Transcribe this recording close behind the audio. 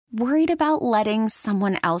Worried about letting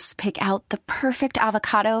someone else pick out the perfect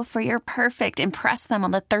avocado for your perfect impress them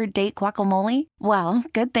on the third date guacamole? Well,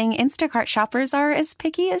 good thing Instacart shoppers are as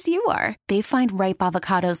picky as you are. They find ripe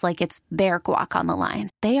avocados like it's their guac on the line.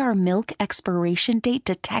 They are milk expiration date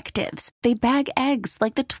detectives. They bag eggs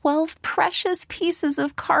like the 12 precious pieces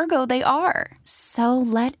of cargo they are. So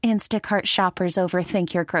let Instacart shoppers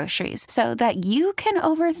overthink your groceries so that you can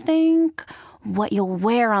overthink what you'll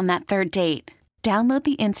wear on that third date. Download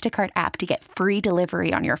the Instacart app to get free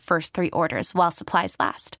delivery on your first 3 orders while supplies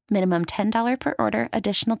last. Minimum $10 per order.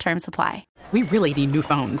 Additional terms apply. We really need new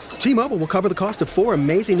phones. T-Mobile will cover the cost of 4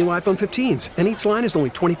 amazing new iPhone 15s, and each line is only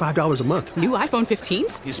 $25 a month. New iPhone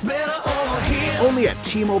 15s? It's better over here. Only at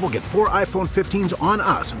T-Mobile, get 4 iPhone 15s on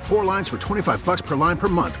us and 4 lines for $25 per line per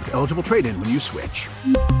month with eligible trade-in when you switch.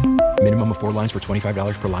 Minimum of 4 lines for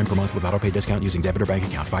 $25 per line per month with autopay discount using debit or bank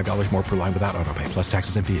account. $5 more per line without autopay, plus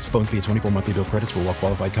taxes and fees. Phone fee at 24 monthly bill credits for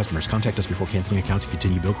well-qualified customers. Contact us before canceling account to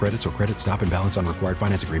continue bill credits or credit stop and balance on required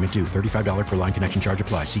finance agreement due. $35 per line connection charge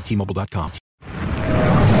applies. See T-Mobile.com.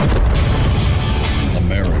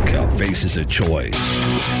 America faces a choice.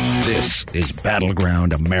 This is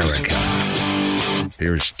Battleground America.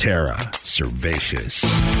 Here's Tara Servatius.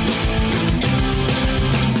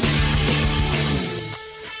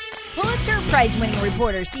 Pulitzer Prize-winning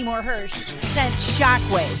reporter Seymour Hersh sent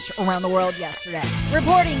shockwaves around the world yesterday,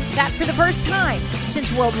 reporting that for the first time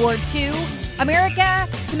since World War II, America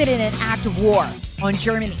committed an act of war on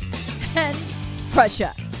Germany and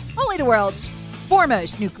Russia, only the world's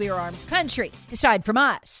foremost nuclear-armed country, aside from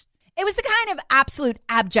us. It was the kind of absolute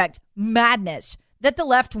abject madness that the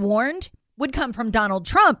left warned would come from Donald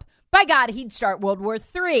Trump. By God, he'd start World War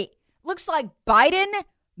III. Looks like Biden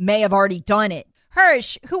may have already done it.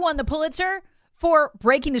 Hersh, who won the Pulitzer for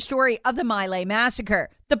breaking the story of the My Lai massacre,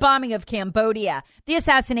 the bombing of Cambodia, the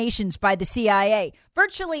assassinations by the CIA,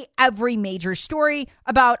 virtually every major story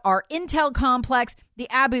about our intel complex, the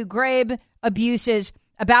Abu Ghraib abuses,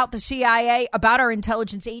 about the CIA, about our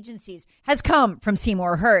intelligence agencies, has come from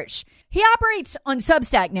Seymour Hersh. He operates on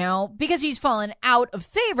Substack now because he's fallen out of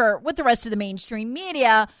favor with the rest of the mainstream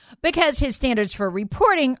media because his standards for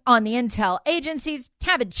reporting on the intel agencies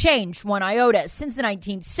haven't changed one iota since the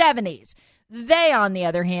 1970s. They, on the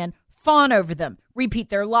other hand, fawn over them, repeat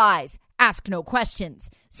their lies, ask no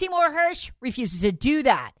questions. Seymour Hersh refuses to do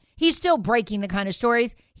that. He's still breaking the kind of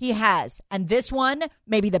stories he has, and this one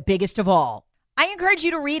may be the biggest of all. I encourage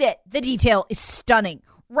you to read it. The detail is stunning,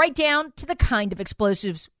 right down to the kind of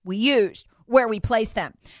explosives we used, where we placed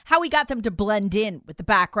them, how we got them to blend in with the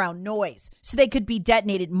background noise so they could be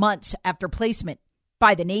detonated months after placement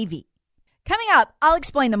by the Navy. Coming up, I'll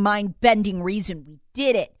explain the mind-bending reason we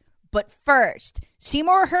did it. But first,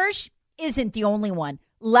 Seymour Hersh isn't the only one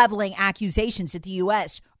leveling accusations at the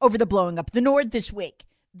U.S. over the blowing up of the Nord this week.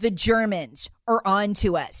 The Germans are on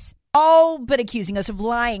to us, all but accusing us of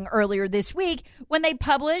lying earlier this week when they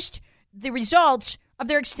published the results of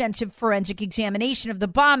their extensive forensic examination of the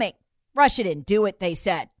bombing. Russia didn't do it, they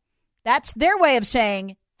said. That's their way of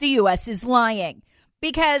saying the U.S. is lying.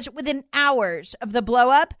 Because within hours of the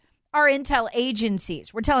blow-up, our intel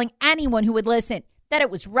agencies were telling anyone who would listen that it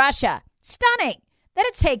was Russia. Stunning that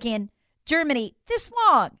it's taken Germany this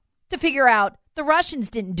long to figure out the Russians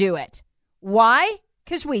didn't do it. Why?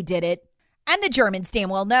 Because we did it. And the Germans damn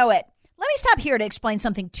well know it. Let me stop here to explain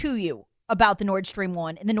something to you about the Nord Stream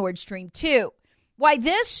 1 and the Nord Stream 2. Why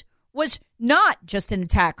this was not just an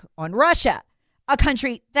attack on Russia, a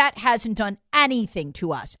country that hasn't done anything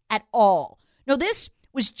to us at all. No, this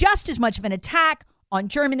was just as much of an attack on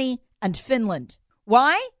Germany and Finland.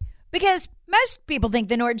 Why? Because most people think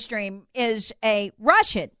the Nord Stream is a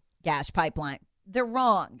Russian gas pipeline. They're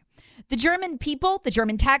wrong. The German people, the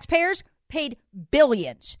German taxpayers, paid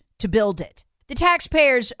billions to build it. The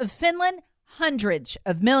taxpayers of Finland, hundreds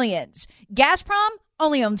of millions. Gazprom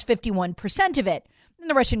only owns 51% of it, and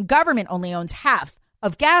the Russian government only owns half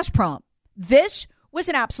of Gazprom. This was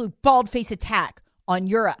an absolute bald-faced attack on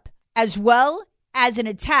Europe, as well as an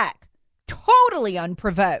attack, totally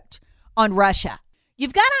unprovoked, on Russia.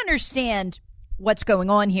 You've got to understand what's going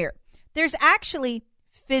on here. There's actually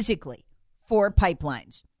physically 4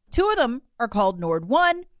 pipelines. 2 of them are called Nord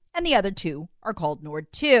 1, and the other 2 are called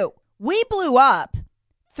Nord 2. We blew up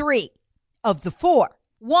 3 of the 4.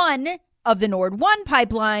 1 of the Nord 1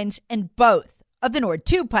 pipelines and both of the Nord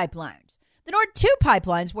 2 pipelines. The Nord 2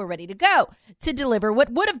 pipelines were ready to go to deliver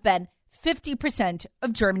what would have been 50%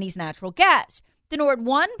 of Germany's natural gas. The Nord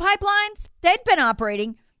 1 pipelines, they'd been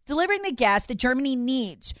operating, delivering the gas that Germany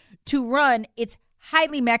needs to run its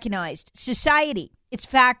highly mechanized society, its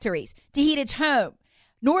factories, to heat its home.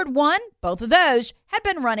 Nord 1, both of those, had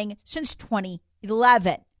been running since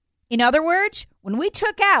 2011. In other words, when we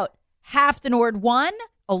took out half the Nord 1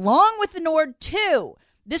 along with the Nord 2,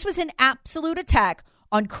 this was an absolute attack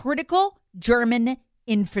on critical German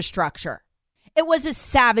infrastructure. It was a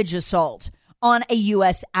savage assault on a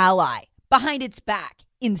U.S. ally behind its back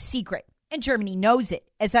in secret. And Germany knows it,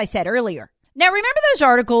 as I said earlier. Now, remember those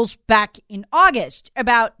articles back in August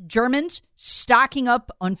about Germans stocking up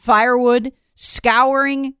on firewood,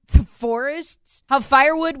 scouring the forests? How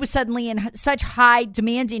firewood was suddenly in such high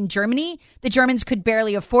demand in Germany, the Germans could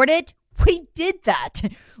barely afford it? We did that.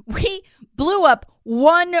 We blew up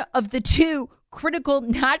one of the two critical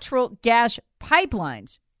natural gas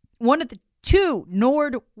pipelines, one of the two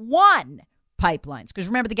Nord 1 pipelines. Because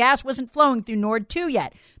remember, the gas wasn't flowing through Nord 2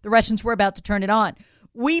 yet. The Russians were about to turn it on.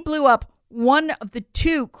 We blew up one of the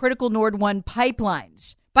two critical Nord 1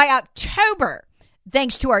 pipelines. By October,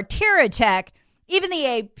 thanks to our terror attack, even the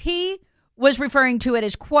AP was referring to it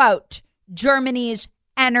as, quote, Germany's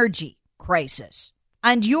energy crisis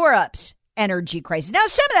and Europe's energy crisis. Now,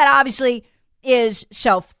 some of that obviously is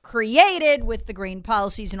self-created with the green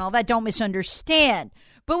policies and all that. Don't misunderstand.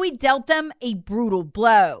 But we dealt them a brutal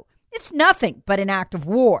blow. It's nothing but an act of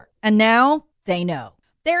war. And now they know.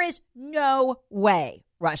 There is no way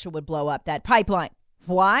Russia would blow up that pipeline.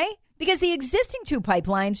 Why? Because the existing two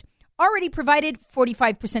pipelines already provided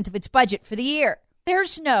 45% of its budget for the year.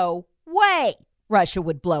 There's no way Russia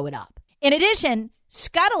would blow it up. In addition,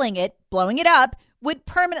 scuttling it, blowing it up, would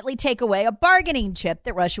permanently take away a bargaining chip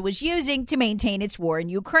that Russia was using to maintain its war in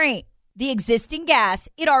Ukraine. The existing gas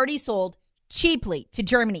it already sold cheaply to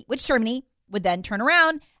Germany, which Germany would then turn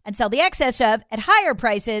around and sell the excess of at higher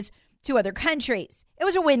prices to other countries. It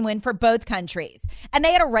was a win-win for both countries, and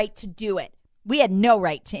they had a right to do it. We had no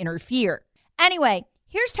right to interfere. Anyway,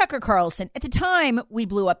 here's Tucker Carlson at the time we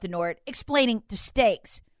blew up the Nord explaining the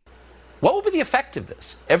stakes. What will be the effect of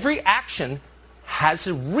this? Every action has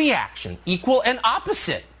a reaction, equal and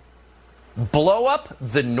opposite. Blow up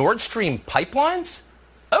the Nord Stream pipelines?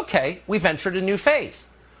 Okay, we've entered a new phase,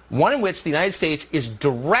 one in which the United States is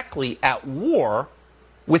directly at war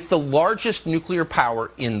with the largest nuclear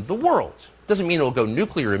power in the world. Doesn't mean it'll go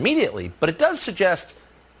nuclear immediately, but it does suggest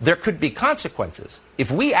there could be consequences.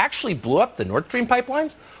 If we actually blew up the Nord Stream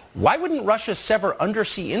pipelines, why wouldn't Russia sever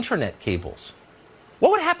undersea internet cables?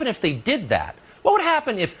 What would happen if they did that? What would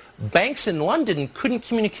happen if banks in London couldn't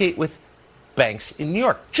communicate with banks in New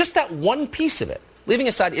York? Just that one piece of it, leaving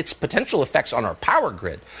aside its potential effects on our power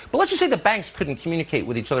grid. But let's just say the banks couldn't communicate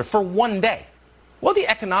with each other for one day. What would the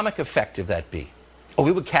economic effect of that be? Oh,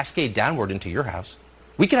 we would cascade downward into your house.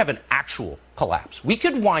 We could have an actual collapse. We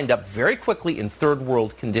could wind up very quickly in third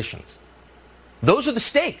world conditions. Those are the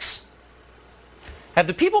stakes. Have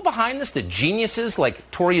the people behind this, the geniuses like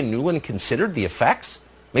Toria Nuland, considered the effects?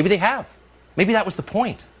 Maybe they have. Maybe that was the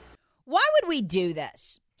point. Why would we do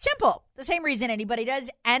this? Simple. The same reason anybody does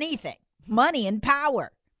anything. Money and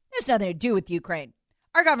power. It has nothing to do with Ukraine.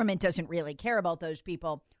 Our government doesn't really care about those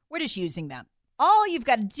people. We're just using them. All you've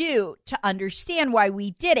got to do to understand why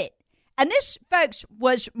we did it. And this, folks,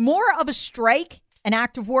 was more of a strike, an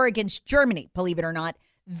act of war against Germany, believe it or not,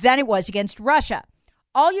 than it was against Russia.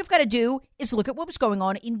 All you've got to do is look at what was going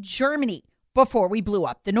on in Germany before we blew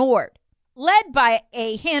up the Nord. Led by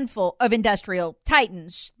a handful of industrial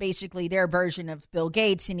titans, basically their version of Bill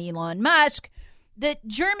Gates and Elon Musk, the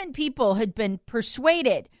German people had been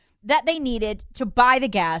persuaded that they needed to buy the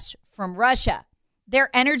gas from Russia. Their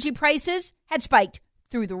energy prices had spiked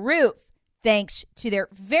through the roof thanks to their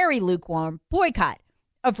very lukewarm boycott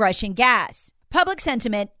of Russian gas. Public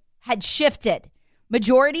sentiment had shifted.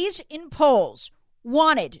 Majorities in polls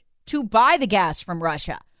wanted to buy the gas from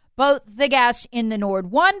Russia, both the gas in the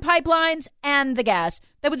Nord 1 pipelines and the gas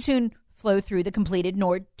that would soon flow through the completed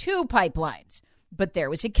Nord 2 pipelines. But there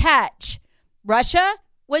was a catch. Russia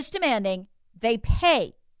was demanding they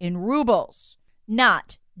pay in rubles,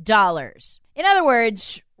 not dollars. In other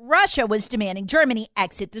words, Russia was demanding Germany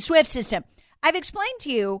exit the SWIFT system. I've explained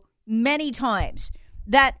to you many times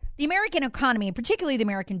that the American economy, and particularly the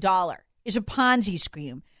American dollar, is a Ponzi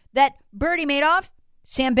scheme that Bernie Madoff,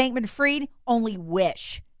 Sam Bankman-Fried only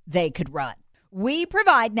wish they could run. We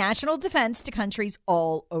provide national defense to countries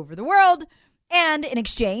all over the world, and in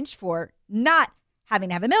exchange for not having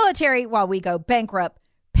to have a military while we go bankrupt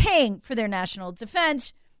paying for their national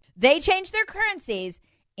defense, they change their currencies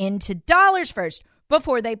into dollars first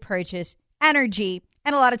before they purchase energy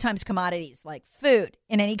and a lot of times commodities like food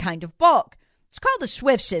in any kind of bulk. It's called the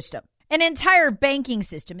SWIFT system. An entire banking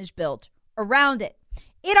system is built around it.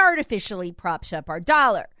 It artificially props up our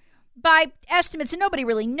dollar. By estimates, and nobody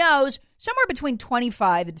really knows, somewhere between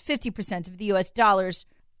 25 and 50% of the U.S. dollar's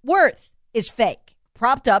worth is fake,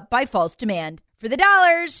 propped up by false demand for the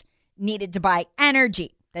dollars needed to buy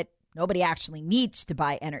energy, that nobody actually needs to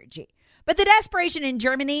buy energy. But the desperation in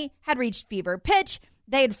Germany had reached fever pitch.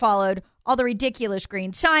 They had followed all the ridiculous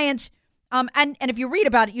green science. And if you read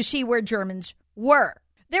about it, you see where Germans were.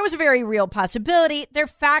 There was a very real possibility their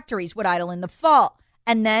factories would idle in the fall.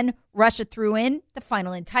 And then Russia threw in the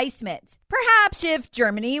final enticement. Perhaps if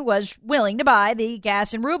Germany was willing to buy the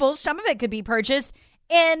gas in rubles, some of it could be purchased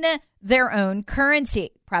in their own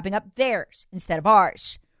currency, propping up theirs instead of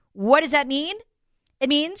ours. What does that mean? It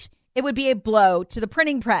means it would be a blow to the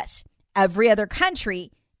printing press. Every other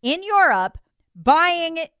country in Europe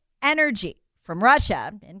buying energy from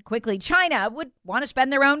Russia, and quickly China, would want to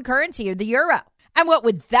spend their own currency, or the euro. And what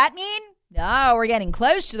would that mean? Oh, we're getting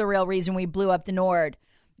close to the real reason we blew up the Nord.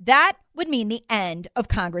 That would mean the end of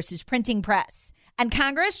Congress's printing press. And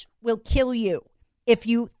Congress will kill you if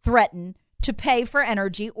you threaten to pay for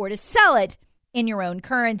energy or to sell it in your own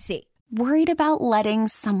currency. Worried about letting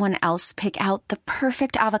someone else pick out the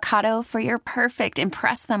perfect avocado for your perfect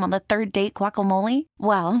impress them on the third date guacamole?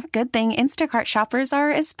 Well, good thing Instacart shoppers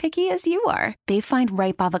are as picky as you are. They find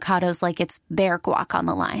ripe avocados like it's their guac on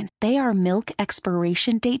the line. They are milk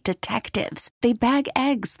expiration date detectives. They bag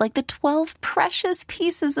eggs like the 12 precious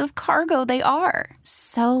pieces of cargo they are.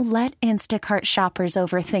 So let Instacart shoppers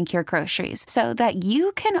overthink your groceries so that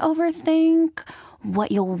you can overthink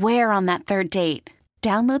what you'll wear on that third date.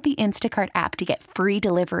 Download the Instacart app to get free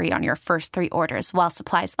delivery on your first 3 orders while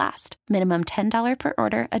supplies last. Minimum $10 per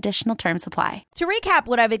order. Additional terms apply. To recap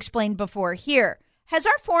what I've explained before here, has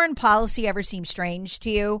our foreign policy ever seemed strange to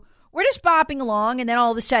you? We're just bopping along, and then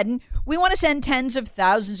all of a sudden, we want to send tens of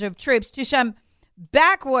thousands of troops to some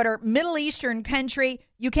backwater Middle Eastern country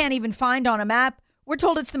you can't even find on a map. We're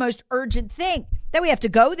told it's the most urgent thing, that we have to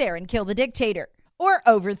go there and kill the dictator or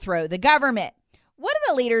overthrow the government. What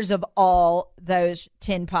do the leaders of all those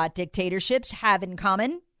tin pot dictatorships have in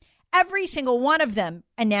common? Every single one of them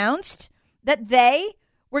announced that they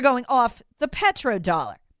were going off the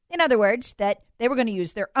petrodollar. In other words, that they were going to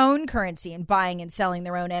use their own currency in buying and selling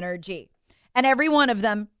their own energy. And every one of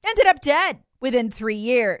them ended up dead within 3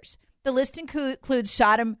 years. The list includes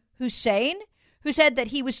Saddam Hussein, who said that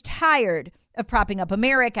he was tired of propping up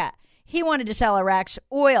America. He wanted to sell Iraq's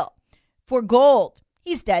oil for gold.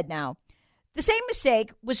 He's dead now. The same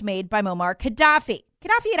mistake was made by Muammar Gaddafi.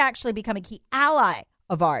 Gaddafi had actually become a key ally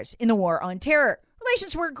of ours in the war on terror.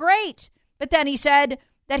 Relations were great, but then he said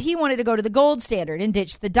that he wanted to go to the gold standard and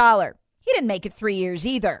ditch the dollar. He didn't make it 3 years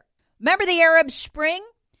either. Remember the Arab Spring?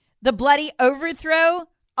 The bloody overthrow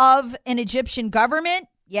of an Egyptian government?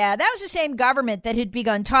 Yeah, that was the same government that had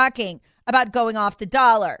begun talking about going off the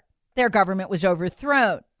dollar. Their government was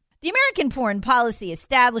overthrown. The American foreign policy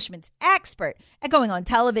establishment's expert at going on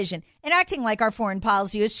television and acting like our foreign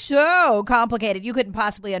policy is so complicated you couldn't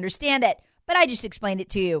possibly understand it. But I just explained it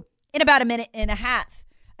to you in about a minute and a half.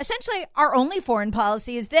 Essentially, our only foreign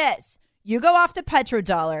policy is this. You go off the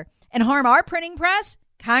petrodollar and harm our printing press,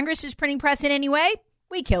 Congress's printing press in any way,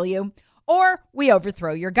 we kill you. Or we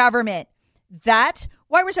overthrow your government. That's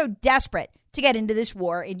why we're so desperate to get into this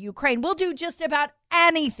war in Ukraine. We'll do just about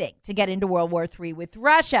anything to get into World War III with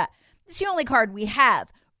Russia. It's the only card we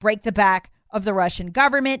have. Break the back of the Russian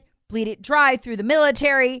government, bleed it dry through the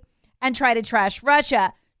military, and try to trash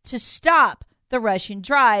Russia to stop the Russian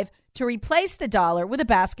drive to replace the dollar with a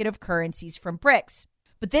basket of currencies from BRICS.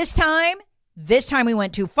 But this time we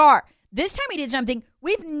went too far. This time we did something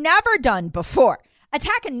we've never done before.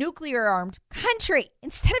 Attack a nuclear-armed country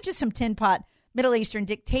instead of just some tin pot Middle Eastern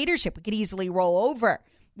dictatorship we could easily roll over.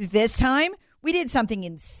 This time, we did something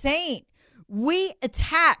insane. We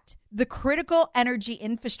attacked the critical energy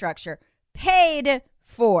infrastructure paid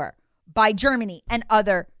for by Germany and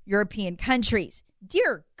other European countries.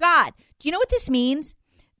 Dear God, do you know what this means?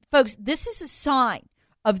 Folks, this is a sign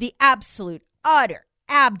of the absolute, utter,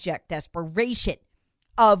 abject desperation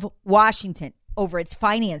of Washington over its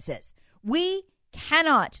finances. We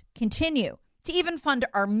cannot continue to even fund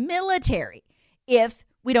our military if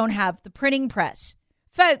we don't have the printing press.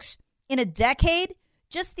 Folks, in a decade,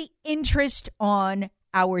 just the interest on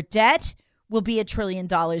our debt will be $1 trillion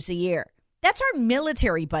a year. That's our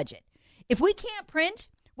military budget. If we can't print,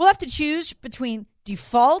 we'll have to choose between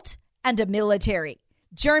default and a military.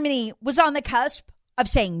 Germany was on the cusp of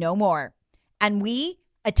saying no more, and we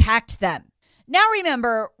attacked them. Now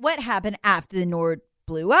remember what happened after the Nord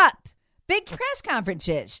blew up. Big press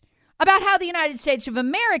conferences about how the United States of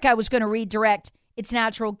America was going to redirect its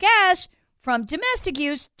natural gas from domestic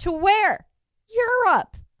use to where?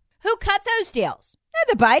 Europe. Who cut those deals?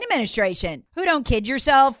 The Biden administration, who, don't kid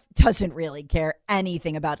yourself, doesn't really care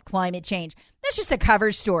anything about climate change. That's just a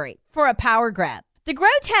cover story for a power grab. The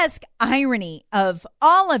grotesque irony of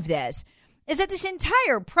all of this is that this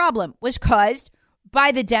entire problem was caused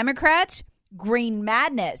by the Democrats' green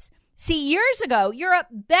madness. See, years ago, Europe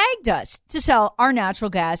begged us to sell our natural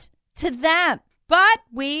gas to them, but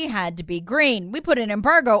we had to be green. We put an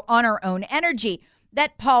embargo on our own energy.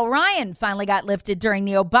 That Paul Ryan finally got lifted during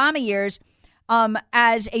the Obama years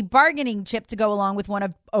as a bargaining chip to go along with one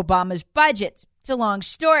of Obama's budgets. It's a long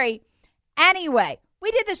story. Anyway,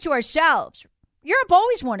 we did this to ourselves. Europe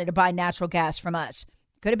always wanted to buy natural gas from us.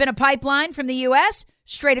 Could have been a pipeline from the U.S.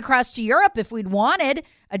 straight across to Europe if we'd wanted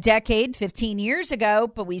a decade, 15 years ago,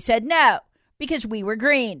 but we said no because we were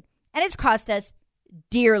green, and it's cost us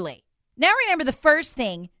dearly. Now remember the first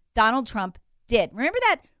thing Donald Trump did. Remember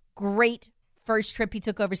that great first trip he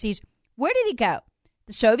took overseas? Where did he go?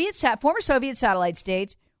 The former Soviet satellite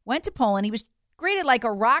states, went to Poland. He was greeted like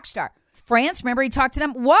a rock star. France, remember he talked to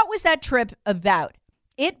them? What was that trip about?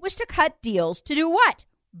 It was to cut deals to do what?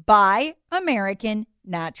 Buy American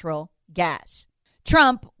natural gas.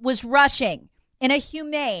 Trump was rushing in a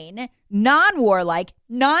humane, non-warlike,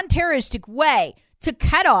 non-terroristic way to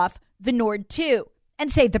cut off the Nord 2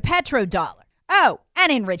 and save the petrodollar. Oh,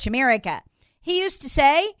 and enrich America. He used to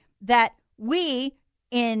say that we,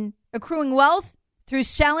 in accruing wealth through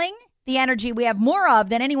selling the energy we have more of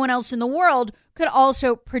than anyone else in the world, could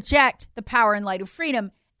also project the power and light of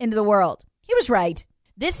freedom into the world. He was right.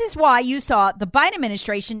 This is why you saw the Biden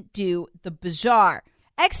administration do the bizarre.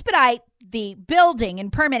 Expedite the building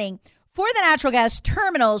and permitting for the natural gas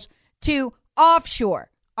terminals to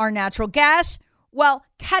offshore our natural gas while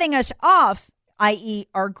cutting us off, i.e.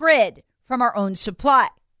 our grid, from our own supply.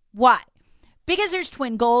 Why? Because there's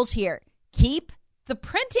twin goals here. Keep the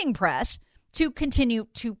printing press to continue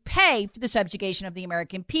to pay for the subjugation of the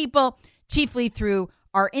American people, chiefly through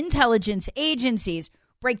our intelligence agencies,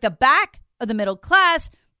 break the back of the middle class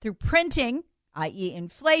through printing, i.e.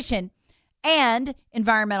 inflation, and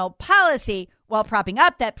environmental policy while propping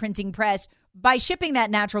up that printing press by shipping that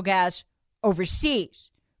natural gas overseas.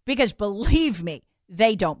 Because believe me,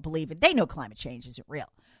 they don't believe it. They know climate change isn't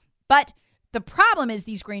real. But the problem is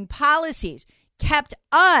these green policies kept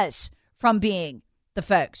us from being the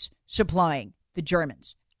folks supplying the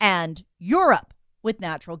Germans and Europe with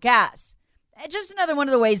natural gas. Just another one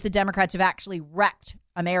of the ways the Democrats have actually wrecked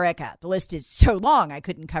America. The list is so long, I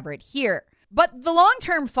couldn't cover it here. But the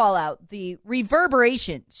long-term fallout, the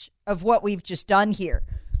reverberations of what we've just done here,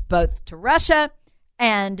 both to Russia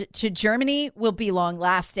and to Germany, will be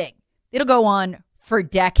long-lasting. It'll go on for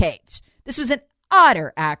decades. This was an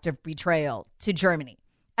utter act of betrayal to Germany.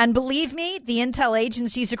 And believe me, the intel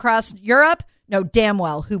agencies across Europe know damn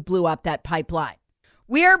well who blew up that pipeline.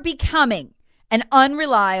 We are becoming an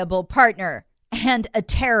unreliable partner and a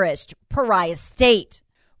terrorist pariah state.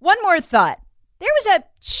 One more thought. There was a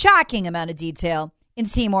shocking amount of detail in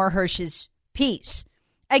Seymour Hersh's piece.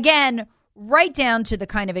 Again, right down to the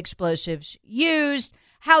kind of explosives used,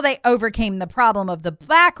 how they overcame the problem of the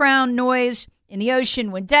background noise in the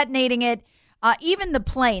ocean when detonating it, even the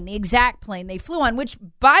plane, the exact plane they flew on, which,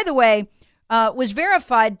 by the way, was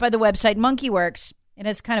verified by the website MonkeyWorks. It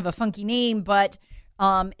has kind of a funky name, but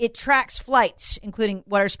it tracks flights, including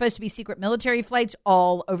what are supposed to be secret military flights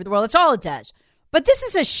all over the world. That's all it does. But this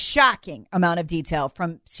is a shocking amount of detail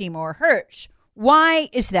from Seymour Hersh. Why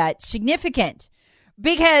is that significant?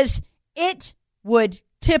 Because it would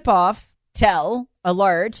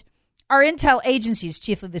alert our intel agencies,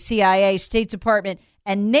 chiefly the CIA, State Department,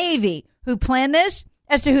 and Navy, who planned this,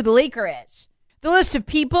 as to who the leaker is. The list of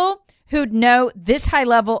people who'd know this high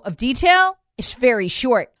level of detail is very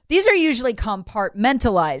short. These are usually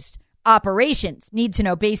compartmentalized operations,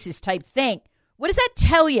 need-to-know basis type thing. What does that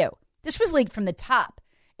tell you? This was leaked from the top.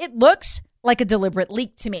 It looks like a deliberate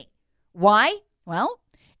leak to me. Why? Well,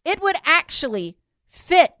 it would actually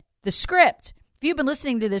fit the script. If you've been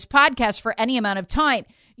listening to this podcast for any amount of time,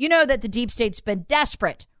 you know that the deep state's been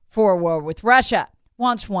desperate for a war with Russia,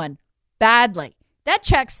 wants one badly. That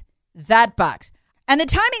checks that box. And the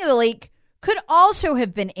timing of the leak could also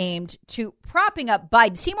have been aimed to propping up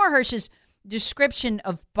Biden. Seymour Hersh's description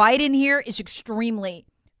of Biden here is extremely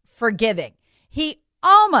forgiving. He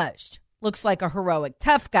almost looks like a heroic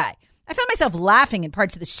tough guy. I found myself laughing in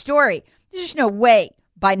parts of the story. There's just no way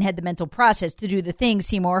Biden had the mental process to do the things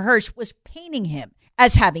Seymour Hersh was painting him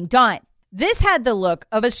as having done. This had the look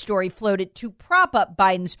of a story floated to prop up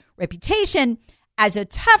Biden's reputation as a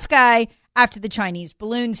tough guy after the Chinese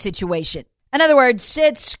balloon situation. In other words,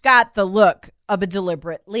 it's got the look of a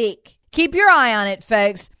deliberate leak. Keep your eye on it,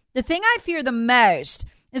 folks. The thing I fear the most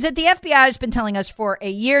is that the FBI has been telling us for a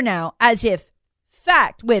year now, as if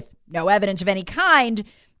fact, with no evidence of any kind,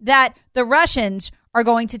 that the Russians are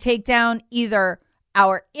going to take down either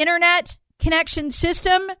our internet connection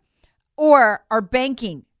system or our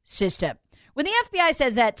banking system. When the FBI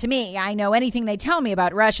says that to me, I know anything they tell me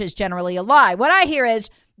about Russia is generally a lie. What I hear is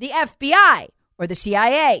the FBI or the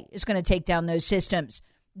CIA is going to take down those systems.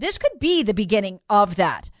 This could be the beginning of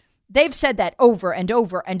that. They've said that over and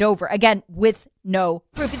over and over again with no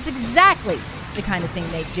proof. It's exactly the kind of thing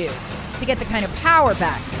they do to get the kind of power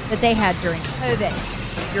back that they had during COVID.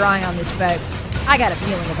 If you're eyeing on this, folks, I got a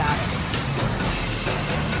feeling about it.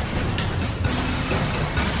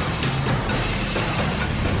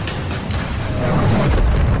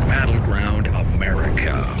 Battleground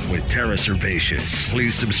America with Tara Servatius.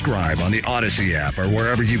 Please subscribe on the Odyssey app or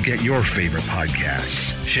wherever you get your favorite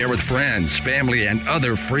podcasts. Share with friends, family, and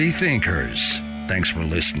other free thinkers. Thanks for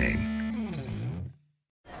listening.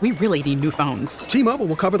 We really need new phones. T-Mobile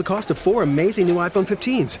will cover the cost of 4 amazing new iPhone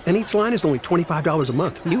 15s, and each line is only $25 a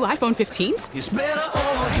month. New iPhone 15s? It's better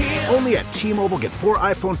over here. Only at T-Mobile, get 4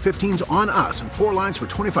 iPhone 15s on us and 4 lines for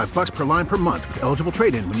 $25 per line per month with eligible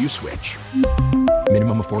trade-in when you switch.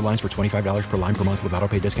 Minimum of 4 lines for $25 per line per month with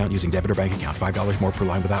autopay discount using debit or bank account. $5 more per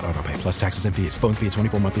line without autopay, plus taxes and fees. Phone fee at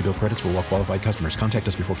 24 monthly bill credits for well-qualified customers. Contact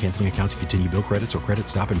us before canceling account to continue bill credits or credit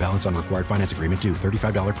stop and balance on required finance agreement due.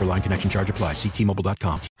 $35 per line connection charge applies. See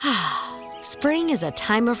T-Mobile.com. Spring is a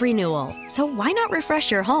time of renewal, so why not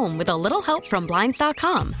refresh your home with a little help from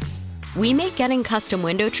Blinds.com? We make getting custom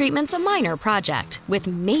window treatments a minor project with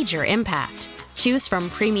major impact. Choose from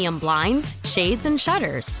premium blinds, shades, and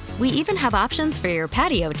shutters. We even have options for your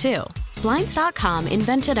patio, too. Blinds.com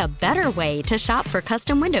invented a better way to shop for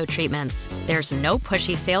custom window treatments. There's no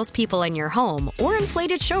pushy salespeople in your home or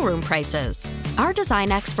inflated showroom prices. Our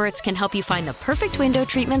design experts can help you find the perfect window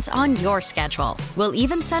treatments on your schedule. We'll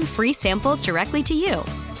even send free samples directly to you.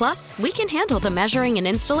 Plus, we can handle the measuring and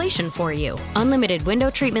installation for you. Unlimited window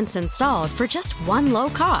treatments installed for just one low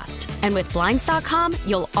cost. And with Blinds.com,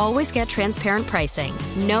 you'll always get transparent pricing.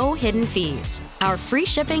 No hidden fees. Our free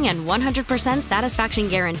shipping and 100% satisfaction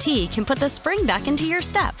guarantee can put the spring back into your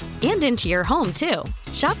step and into your home, too.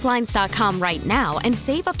 Shop Blinds.com right now and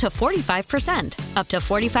save up to 45%. Up to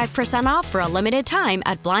 45% off for a limited time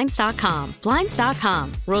at Blinds.com.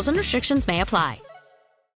 Blinds.com. Rules and restrictions may apply.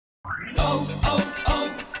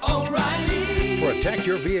 O'Reilly. Protect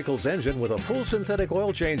your vehicle's engine with a full synthetic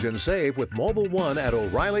oil change and save with Mobil 1 at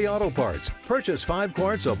O'Reilly Auto Parts. Purchase 5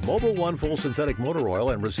 quarts of Mobil 1 full synthetic motor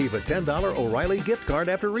oil and receive a $10 O'Reilly gift card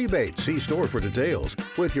after rebate. See store for details.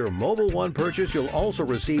 With your Mobil 1 purchase, you'll also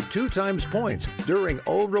receive 2 times points during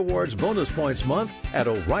O Rewards Bonus Points Month at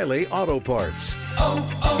O'Reilly Auto Parts.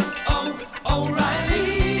 O'Reilly.